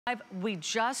We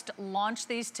just launched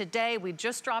these today. We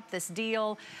just dropped this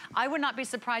deal. I would not be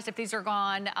surprised if these are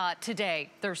gone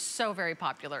today. They're so very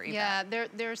popular, Yvette. Yeah,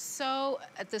 they're so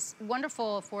at this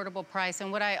wonderful, affordable price.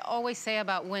 And what I always say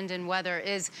about wind and weather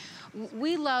is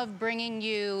we love bringing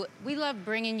you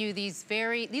these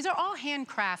are all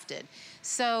handcrafted.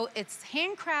 So it's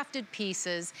handcrafted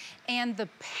pieces, and the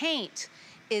paint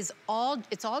is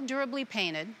it's all durably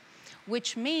painted,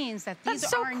 which means that these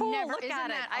That's so are cool. never, Look isn't at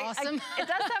that it. awesome? It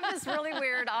does have this really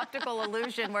weird optical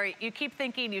illusion where you keep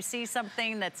thinking you see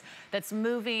something that's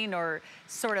moving or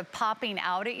sort of popping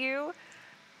out at you.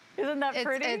 Isn't that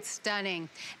pretty? It's stunning.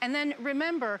 And then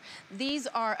remember, these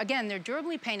are, again, they're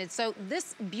durably painted. So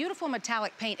this beautiful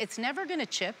metallic paint, it's never gonna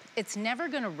chip, it's never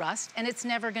gonna rust, and it's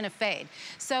never gonna fade.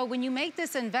 So when you make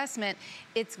this investment,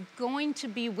 it's going to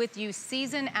be with you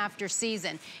season after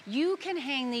season. You can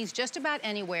hang these just about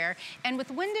anywhere. And with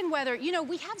wind and weather, you know,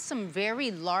 we have some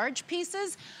very large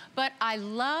pieces, but I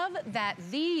love that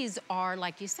these are,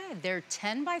 like you said, they're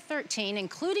 10 by 13,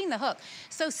 including the hook.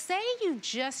 So say you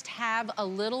just have a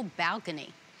little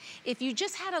balcony. If you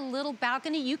just had a little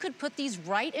balcony, you could put these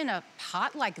right in a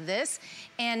pot like this,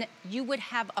 and you would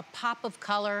have a pop of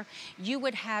color. You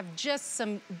would have just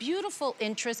some beautiful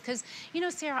interest, because, you know,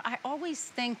 Sarah, I always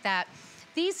think that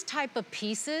these type of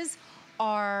pieces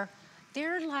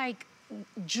they're like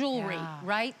jewelry,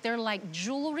 right? They're like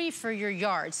jewelry for your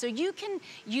yard. So you can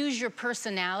use your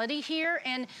personality here.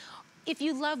 And if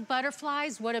you love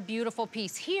butterflies, what a beautiful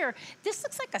piece. Here, this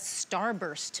looks like a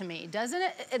starburst to me, doesn't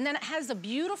it? And then it has a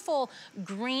beautiful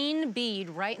green bead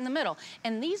right in the middle.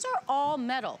 And these are all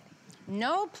metal.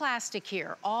 No plastic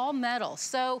here, all metal.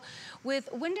 So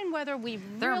with wind and weather, we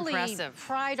really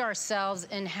pride ourselves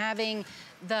in having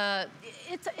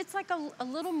it's like a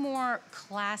little more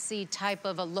classy type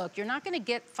of a look. You're not gonna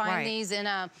find these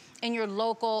in your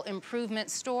local improvement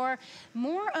store.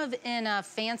 More of in a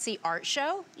fancy art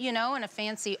show, you know, and a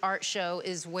fancy art show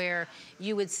is where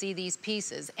you would see these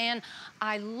pieces. And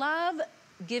I love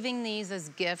giving these as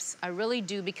gifts, I really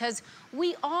do, because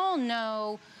we all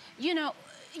know, you know,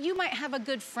 you might have a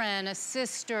good friend, a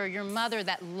sister, your mother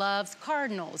that loves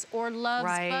cardinals or loves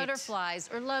butterflies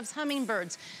or loves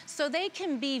hummingbirds. So they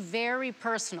can be very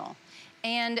personal.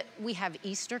 And we have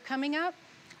Easter coming up.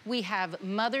 We have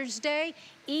Mother's Day,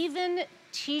 even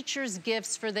teachers'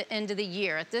 gifts for the end of the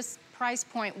year. At this price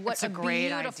point, what a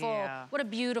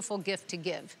beautiful gift to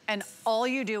give. And all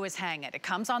you do is hang it. It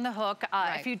comes on the hook.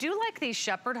 If you do like these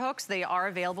shepherd hooks, they are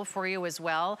available for you as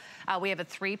well. We have a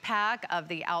 3-pack of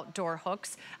the outdoor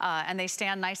hooks, and they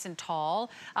stand nice and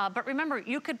tall. But remember,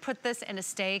 you could put this in a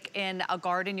stake in a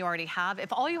garden you already have.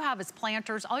 If all you have is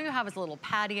planters, all you have is a little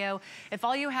patio, if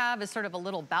all you have is sort of a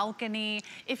little balcony,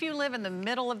 if you live in the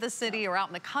middle of the city or out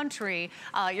in the country,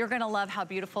 you're gonna love how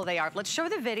beautiful they are. Let's show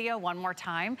the video one more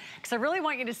time, because I really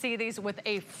want you to see these with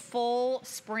a full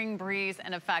spring breeze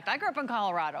in effect. I grew up in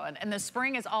Colorado, and the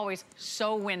spring is always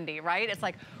so windy, right? It's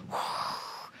like, whew.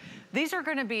 These are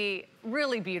gonna be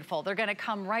really beautiful. They're gonna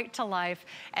come right to life,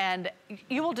 and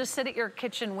you will just sit at your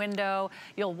kitchen window,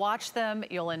 you'll watch them,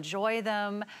 you'll enjoy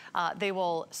them. They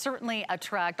will certainly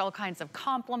attract all kinds of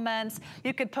compliments.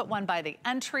 You could put one by the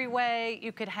entryway,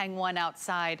 you could hang one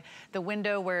outside the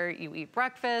window where you eat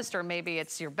breakfast, or maybe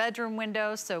it's your bedroom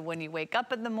window, so when you wake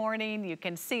up in the morning, you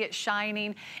can see it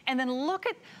shining. And then look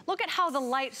at how the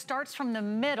light starts from the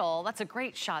middle. That's a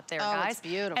great shot there, guys. Oh, it's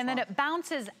beautiful. And then it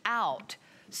bounces out.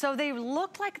 So they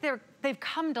look like they've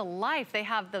come to life. They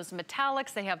have those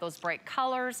metallics, they have those bright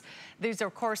colors. These are,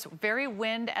 of course, very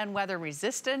wind and weather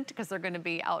resistant, because they're gonna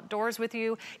be outdoors with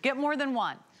you. Get more than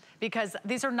one, because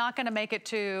these are not gonna make it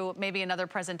to maybe another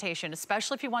presentation,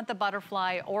 especially if you want the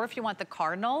butterfly or if you want the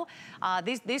cardinal.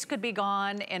 These could be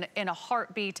gone in a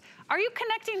heartbeat. Are you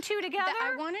connecting two together?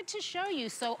 I wanted to show you.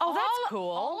 So that's cool.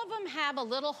 All of them have a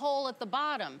little hole at the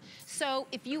bottom. So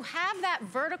if you have that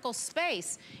vertical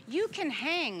space, you can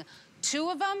hang 2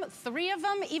 of them, 3 of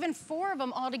them, even 4 of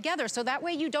them all together. So that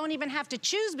way you don't even have to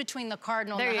choose between the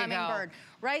cardinal and the hummingbird,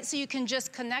 right? So you can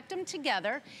just connect them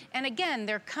together. And again,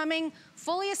 they're coming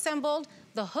fully assembled.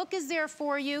 The hook is there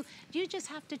for you. You just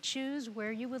have to choose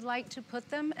where you would like to put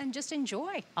them and just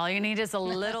enjoy. All you need is a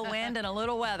little wind and a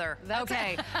little weather.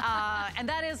 Okay. And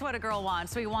that is what a girl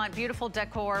wants. We want beautiful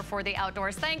decor for the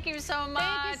outdoors. Thank you so much.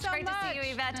 Thank you so much. Great to see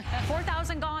you, Yvette.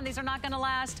 4,000 gone. These are not going to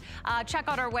last. Check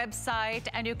out our website,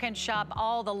 and you can shop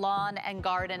all the lawn and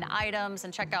garden items,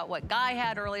 and check out what Guy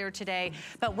had earlier today.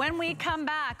 But when we come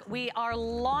back, we are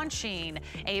launching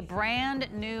a brand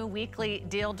new weekly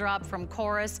deal drop from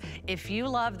Chorus. If you you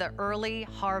love the early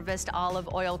harvest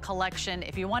olive oil collection,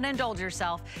 if you want to indulge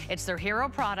yourself, it's their hero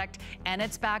product, and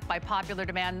it's backed by popular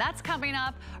demand. That's coming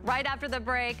up right after the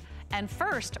break. And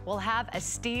first, we'll have a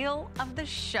steal of the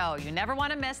show. You never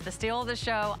want to miss the steal of the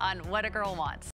show on What a Girl Wants.